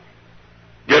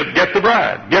 Get the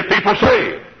bride. Get people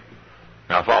saved.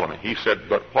 Now follow me. He said,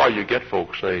 but while you get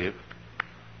folks saved,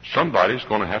 somebody's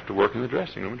going to have to work in the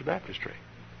dressing room at the baptistry.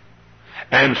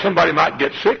 And somebody might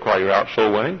get sick while you're out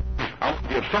soul winning. I'll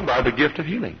give somebody the gift of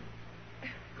healing.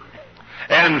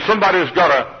 And somebody's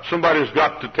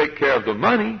got to take care of the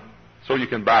money so you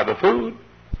can buy the food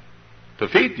to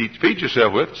feed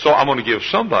yourself with. So I'm going to give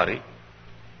somebody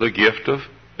the gift of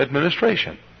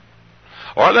administration.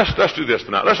 All right, let's do this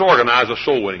tonight. Let's organize a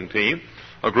soul winning team,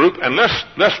 a group, and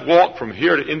let's walk from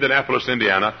here to Indianapolis,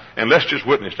 Indiana, and let's just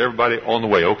witness to everybody on the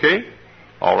way, okay?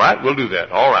 All right, we'll do that.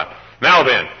 All right. Now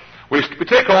then, we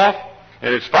take off,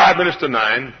 and it's 5 minutes to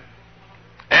 9,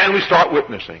 and we start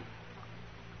witnessing.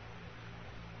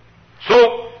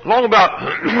 So, long about,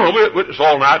 we witness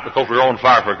all night because we're on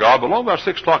fire for God, but long about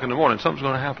 6 o'clock in the morning, something's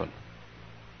going to happen.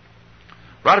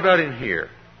 Right about in here,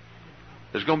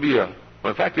 there's going to be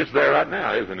well, in fact, it's there right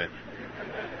now, isn't it?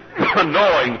 A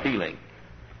gnawing feeling.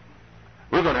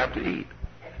 We're going to have to eat.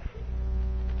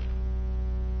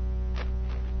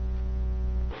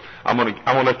 I'm going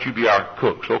to let you be our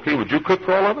cooks, okay? Would you cook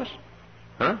for all of us?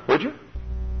 Huh? Would you?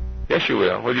 Yes, you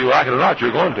will. Whether you like it or not,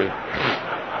 you're going to.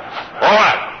 All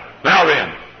right. Now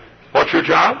then, what's your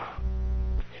job?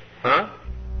 Huh?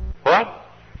 What?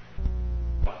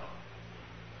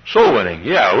 Soul winning.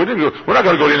 Yeah, we're not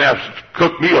going to go in and have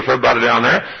cook meal for everybody down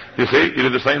there. You see, you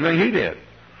did the same thing he did.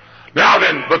 Now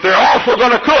then, but they're also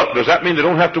going to cook. Does that mean they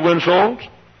don't have to win souls?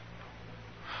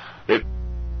 They're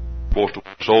supposed to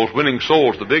win souls. Winning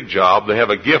souls, the big job. They have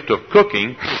a gift of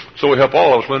cooking, so we help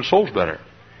all of us win souls better.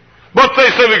 But they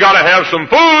say we got to have some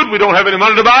food. We don't have any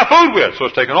money to buy food with, so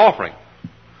let's take an offering.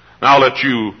 Now I'll let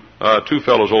you,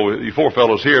 4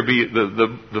 fellows here, be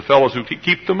the fellows who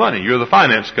keep the money. You're the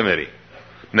finance committee.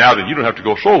 Now then, you don't have to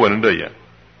go soul winning, do you?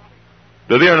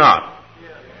 Do they or not?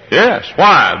 Yes.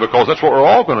 Why? Because that's what we're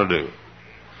all going to do.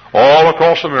 All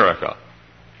across America.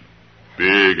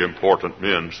 Big, important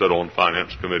men sit on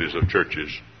finance committees of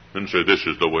churches and say, this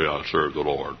is the way I serve the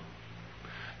Lord.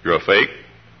 You're a fake.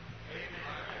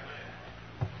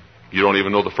 You don't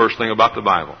even know the first thing about the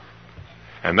Bible.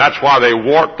 And that's why they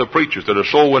warp the preachers that are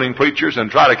soul-winning preachers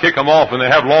and try to kick them off when they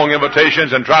have long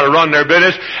invitations and try to run their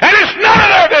business. And it's none of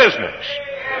their business.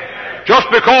 Just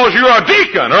because you're a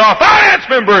deacon or a finance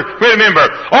committee member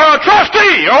or a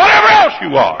trustee or whatever else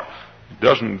you are, it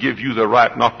doesn't give you the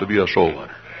right not to be a soul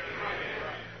winner.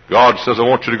 God says, I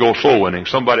want you to go soul winning.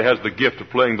 Somebody has the gift of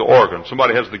playing the organ.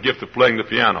 Somebody has the gift of playing the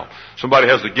piano.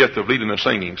 Somebody has the gift of leading the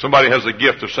singing. Somebody has the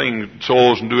gift of singing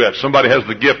souls and duets. Somebody has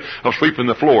the gift of sweeping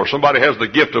the floor. Somebody has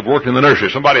the gift of working in the nursery.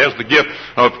 Somebody has the gift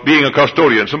of being a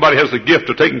custodian. Somebody has the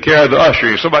gift of taking care of the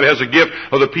ushering. Somebody has the gift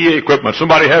of the PA equipment.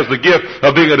 Somebody has the gift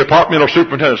of being a departmental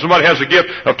superintendent. Somebody has the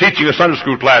gift of teaching a Sunday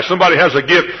school class. Somebody has a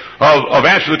gift of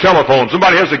answering the telephone.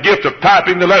 Somebody has the gift of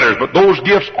typing the letters. But those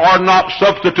gifts are not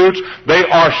substitutes. They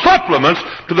are supplements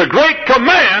to the great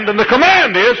command, and the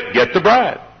command is, get the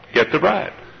bride. Get the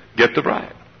bride. Get the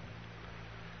bride.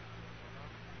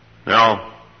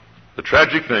 Now, the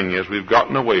tragic thing is we've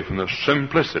gotten away from the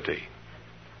simplicity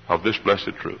of this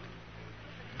blessed truth.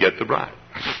 Get the bride.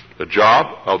 The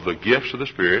job of the gifts of the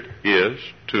Spirit is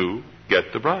to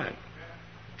get the bride.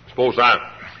 Suppose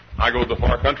I go to the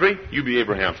far country, you be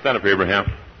Abraham. Stand up, Abraham.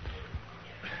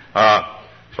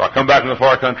 So I come back from the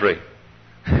far country.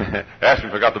 Ask him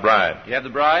if I got the bride. You have the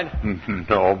bride?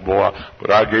 No, boy.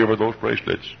 But I gave her those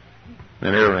bracelets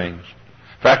and earrings.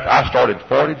 In fact, I started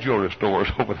 40 jewelry stores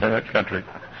over in that country.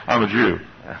 I'm a Jew.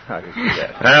 I can see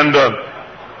that. And,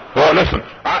 well, listen.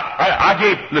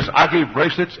 I gave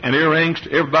bracelets and earrings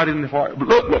to everybody in the far.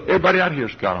 Look, everybody out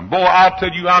here's got them. Boy, I'll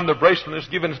tell you, I'm the bracelet that's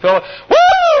giving this fella.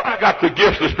 Woo! I got the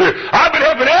gifts of the Spirit. I've been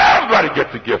helping everybody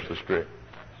get the gifts of the Spirit.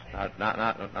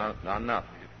 Not enough.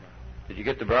 Did you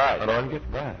get the bride? I don't get the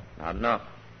bride. Not enough.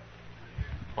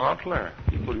 Well, I'm clear.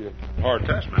 You're pretty hard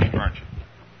taskmaster, aren't you?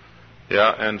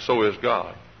 Yeah, and so is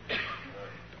God.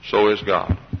 So is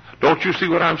God. Don't you see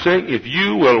what I'm saying? If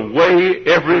you will weigh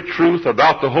every truth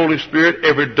about the Holy Spirit,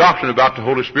 every doctrine about the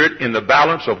Holy Spirit in the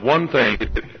balance of one thing,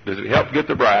 does it help get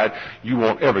the bride, you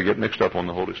won't ever get mixed up on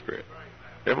the Holy Spirit.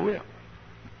 Never will.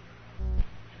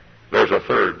 There's a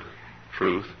third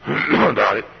truth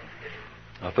about it.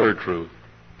 A third truth.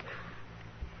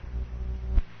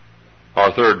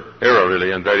 Our third error,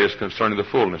 really, and that is concerning the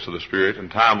fullness of the Spirit.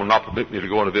 And time will not permit me to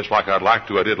go into this like I'd like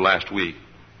to. I did last week.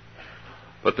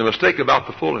 But the mistake about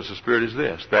the fullness of the Spirit is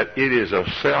this, that it is a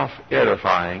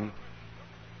self-edifying,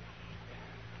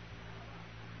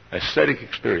 ascetic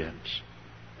experience,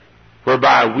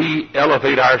 whereby we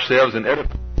elevate ourselves and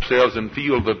edify ourselves and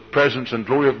feel the presence and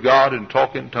glory of God and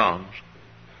talk in tongues.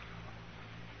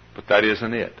 But that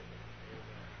isn't it.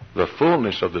 The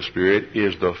fullness of the Spirit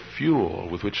is the fuel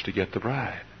with which to get the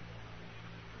bride.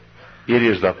 It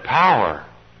is the power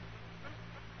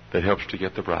that helps to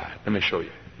get the bride. Let me show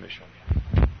you.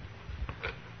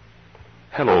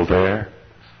 Hello there.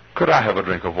 Could I have a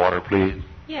drink of water, please?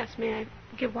 Yes, may I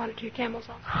give water to your camels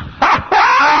also?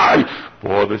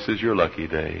 Boy, this is your lucky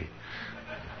day.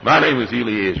 My name is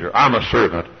Eliezer. I'm a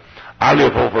servant. I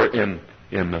live over in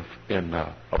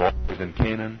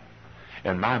Canaan.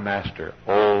 And my master,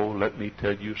 oh, let me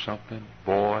tell you something.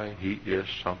 Boy, he is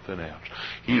something else.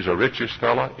 He's the richest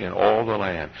fella in all the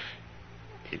land.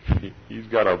 He's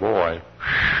got a boy.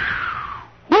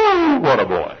 Woo, what a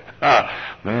boy.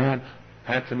 Man,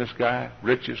 handsomest guy,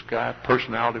 richest guy,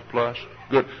 personality plus,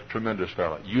 good, tremendous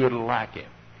fella. You'd like him.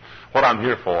 What I'm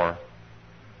here for,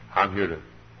 I'm here to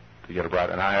get a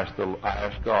bride. And I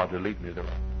ask God to lead me there.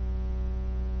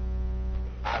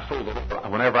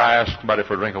 Whenever I ask somebody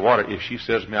for a drink of water, if she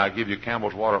says to me, I'll give you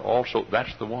camel's water also,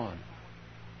 that's the one.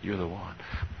 You're the one.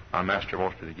 My master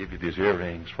wants me to give you these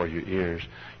earrings for your ears.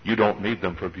 You don't need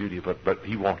them for beauty, but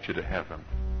he wants you to have them.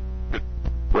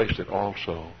 Bracelet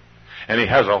also. And he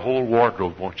has a whole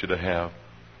wardrobe he wants you to have,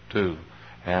 too.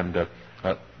 And,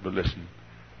 but listen,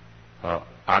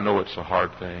 I know it's a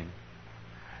hard thing,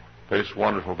 but it's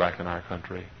wonderful back in our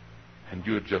country. And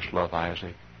you would just love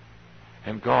Isaac.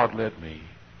 And God led me.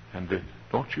 And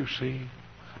don't you see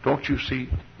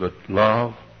the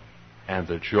love and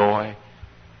the joy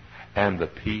and the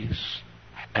peace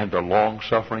and the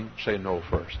long-suffering? Say no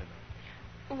first.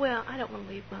 Well, I don't want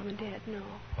to leave Mom and Dad, no.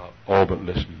 But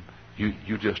listen,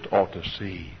 you just ought to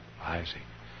see Isaac.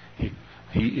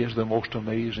 He is the most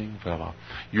amazing fellow.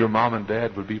 Your Mom and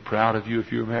Dad would be proud of you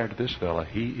if you were married to this fellow.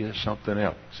 He is something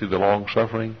else. See the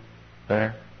long-suffering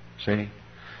there? See?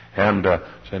 And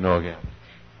say no again.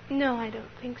 No, I don't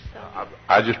think so.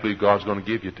 I just believe God's going to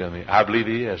give you to me. I believe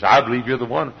He is. I believe you're the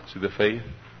one. See the faith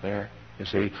there? You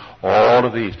see? All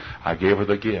of these. I gave her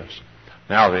the gifts.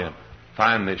 Now then,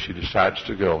 finally she decides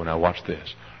to go. Now watch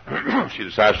this. She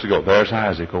decides to go. There's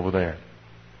Isaac over there.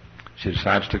 She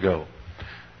decides to go.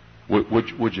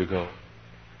 Would you go?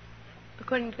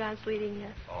 According to God's leading,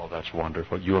 yes. Oh, that's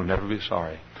wonderful. You'll never be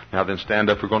sorry. Now then, stand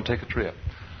up. We're going to take a trip.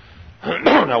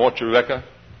 Now, watch you, Rebecca.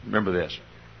 Remember this.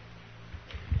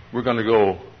 We're going to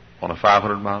go on a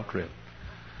 500-mile trip.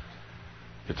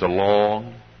 It's a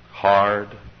long, hard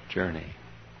journey.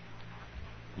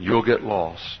 you'll get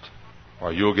lost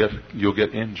or you'll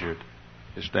get injured.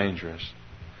 It's dangerous.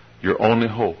 Your only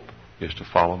hope is to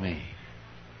follow me.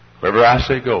 Wherever I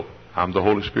say go, I'm the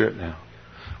Holy Spirit now.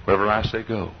 Wherever I say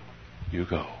go, you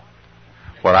go.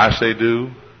 What I say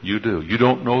do, you do. You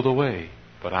don't know the way,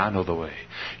 but I know the way.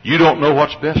 You don't know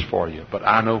what's best for you, but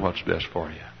I know what's best for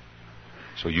you.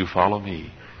 So you follow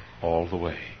me all the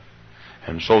way.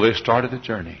 And so they started the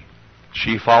journey.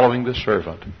 She following the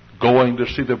servant, going to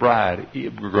see the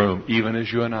bridegroom, even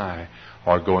as you and I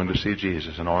are going to see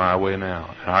Jesus and on our way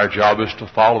now. And our job is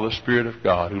to follow the Spirit of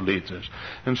God who leads us.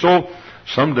 And so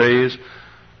some days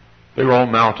they were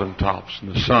on mountain tops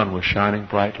and the sun was shining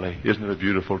brightly. Isn't it a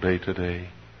beautiful day today?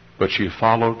 But she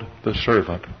followed the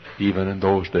servant even in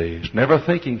those days, never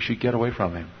thinking she'd get away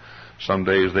from him. Some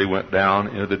days they went down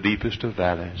into the deepest of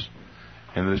valleys,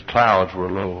 and the clouds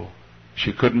were low.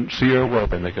 She couldn't see her way,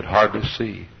 and they could hardly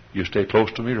see. You stay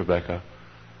close to me, Rebecca.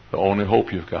 The only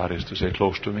hope you've got is to stay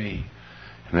close to me.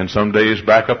 And then some days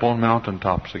back up on mountain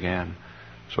tops again.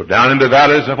 So down into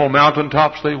valleys, up on mountain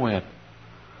tops they went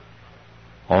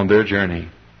on their journey.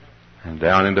 And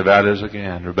down into valleys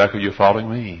again. Rebecca, you following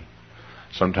me?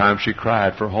 Sometimes she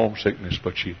cried for homesickness,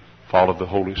 but she followed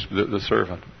the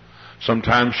servant.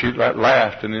 Sometimes she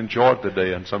laughed and enjoyed the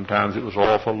day, and sometimes it was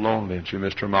awful lonely and she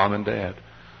missed her mom and dad.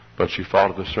 But she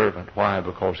followed the servant. Why?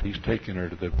 Because he's taking her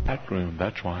to the bridegroom.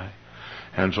 That's why.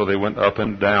 And so they went up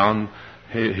and down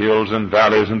hills and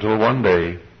valleys until one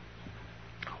day,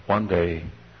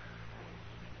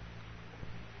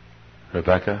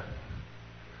 Rebecca,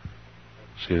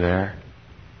 see there?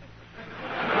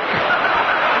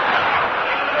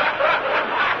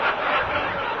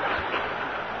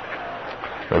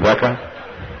 Rebecca,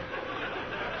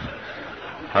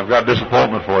 I've got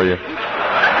disappointment for you.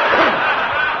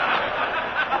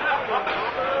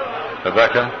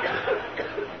 Rebecca,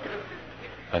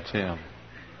 that's him.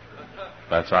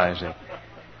 That's Isaac.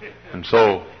 And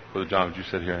so, Brother John, would you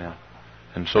sit here now?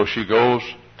 And so she goes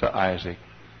to Isaac.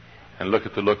 And look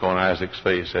at the look on Isaac's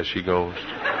face as she goes.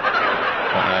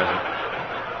 On Isaac.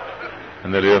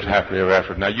 And they lived happily ever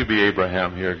after. Now you be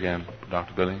Abraham here again,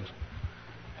 Dr. Billings.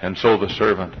 And so the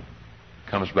servant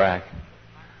comes back,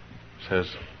 says,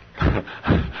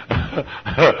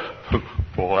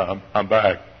 boy, I'm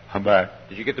back.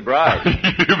 Did you get the bride?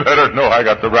 You better know I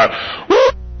got the bride. Woo!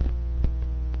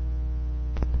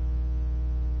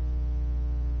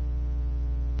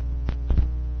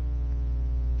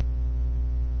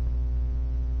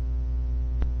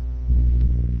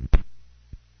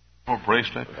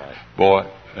 Bracelet, boy,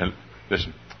 and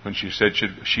listen. When she said,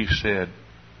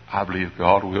 I believe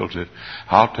God wills it.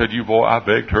 I'll tell you, boy, I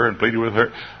begged her and pleaded with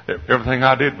her. Everything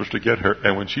I did was to get her.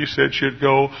 And when she said she'd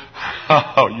go,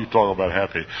 you talk about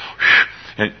happy.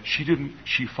 And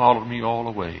she followed me all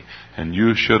the way. And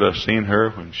you should have seen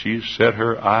her when she set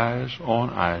her eyes on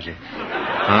Isaac.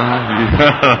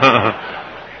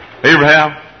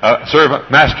 Abraham, servant,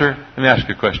 master, let me ask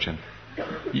you a question.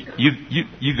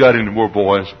 You got any more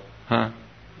boys? Huh?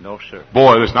 No, sir.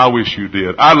 Boy, listen, I wish you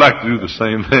did. I'd like to do the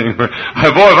same thing. Boy,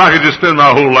 if I could just spend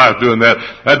my whole life doing that,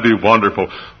 that'd be wonderful.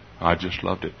 I just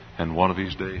loved it. And one of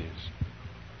these days,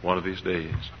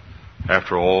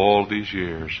 after all these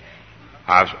years,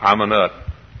 I'm a nut.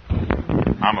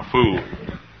 I'm a fool.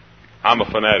 I'm a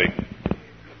fanatic.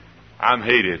 I'm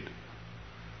hated.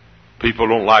 People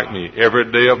don't like me.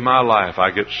 Every day of my life, I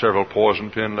get several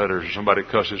poison pen letters. Somebody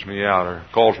cusses me out or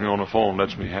calls me on the phone,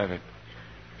 lets me have it.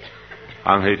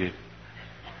 I'm hated.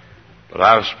 But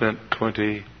I've spent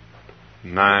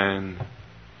 29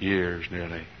 years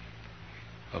nearly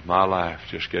of my life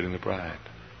just getting the bride.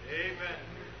 Amen.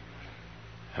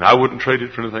 And I wouldn't trade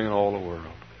it for anything in all the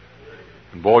world.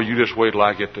 And boy, you just wait till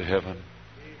I get to heaven.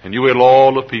 And you wait till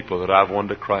all the people that I've won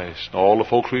to Christ, all the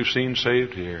folks we've seen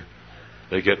saved here,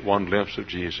 they get one glimpse of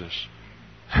Jesus.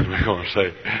 And we're going to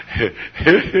say,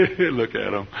 look at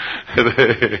them.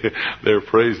 They're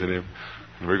praising Him.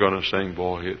 And we're going to sing,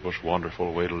 boy, it was a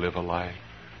wonderful way to live a life.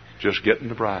 Just getting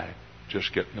the bride.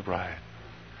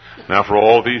 Now, for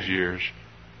all these years,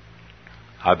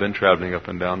 I've been traveling up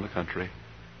and down the country.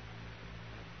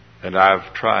 And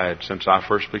I've tried, since I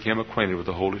first became acquainted with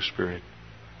the Holy Spirit,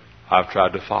 I've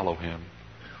tried to follow Him.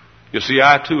 You see,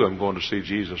 I too am going to see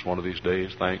Jesus one of these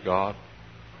days, thank God.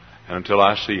 And until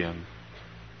I see Him,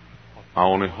 my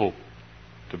only hope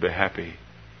to be happy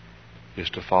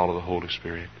is to follow the Holy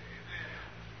Spirit.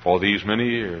 For these many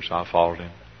years, I followed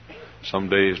Him. Some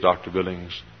days, Dr.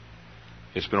 Billings,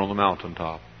 it's been on the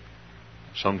mountaintop.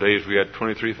 Some days we had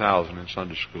 23,000 in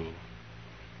Sunday school.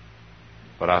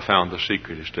 But I found the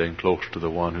secret is staying close to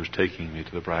the one who's taking me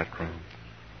to the bridegroom.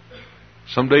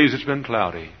 Some days it's been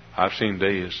cloudy. I've seen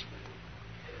days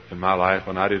in my life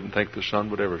when I didn't think the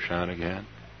sun would ever shine again.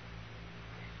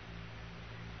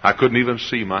 I couldn't even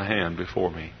see my hand before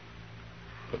me.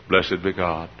 But blessed be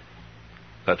God,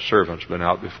 that servant's been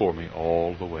out before me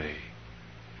all the way.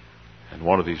 And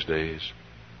one of these days,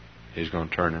 he's going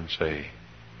to turn and say,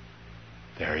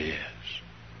 there he is.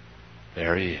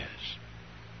 There he is.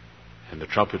 And the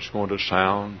trumpet's going to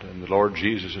sound, and the Lord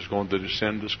Jesus is going to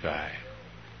descend the sky.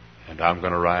 And I'm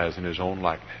going to rise in His own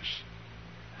likeness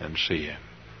and see Him.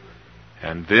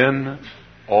 And then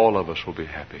all of us will be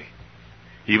happy.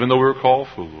 Even though we're called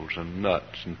fools and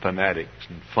nuts and fanatics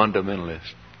and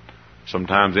fundamentalists.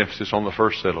 Sometimes emphasis on the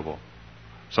first syllable.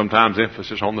 Sometimes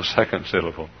emphasis on the second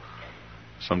syllable.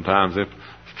 Sometimes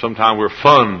we're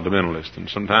fundamentalists, and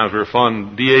sometimes we're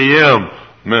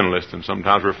fundamentalists, and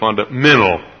sometimes we're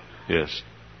fundamental. Yes.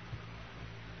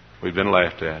 We've been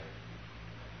laughed at.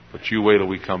 But you wait till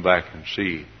we come back and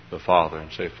see the Father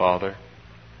and say, Father,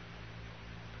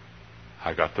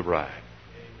 I got the bride.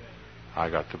 I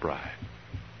got the bride.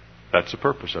 That's the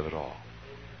purpose of it all.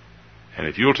 And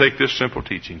if you'll take this simple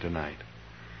teaching tonight,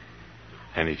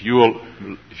 and if you'll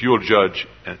judge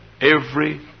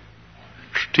every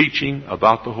teaching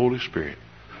about the Holy Spirit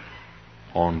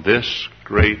on this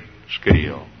great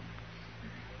scale,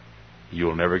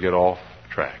 you'll never get off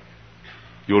track.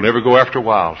 You'll never go after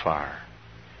wildfire.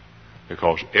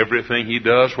 Because everything He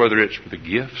does, whether it's for the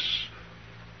gifts,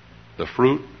 the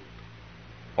fruit,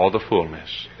 or the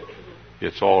fullness,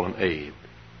 it's all an aid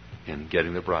in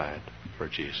getting the bride for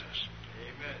Jesus.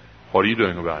 Amen. What are you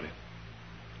doing about it?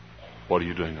 What are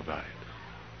you doing about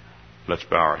it? Let's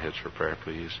bow our heads for prayer,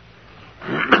 please.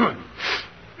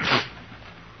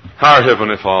 Our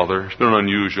Heavenly Father, it's been an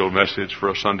unusual message for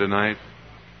a Sunday night.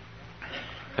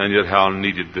 And yet how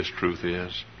needed this truth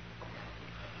is.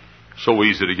 So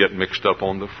easy to get mixed up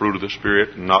on the fruit of the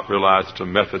Spirit and not realize it's a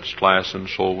methods class in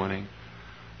soul winning.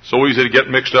 So easy to get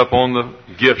mixed up on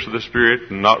the gifts of the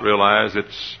Spirit and not realize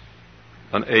it's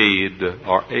an aid,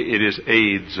 or it is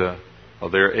aids, or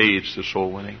they're aids to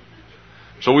soul winning.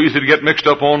 So easy to get mixed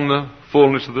up on the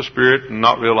fullness of the Spirit and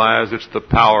not realize it's the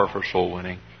power for soul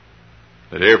winning.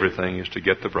 That everything is to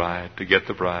get the bride, to get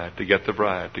the bride, to get the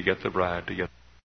bride, to get the bride, to get the bride.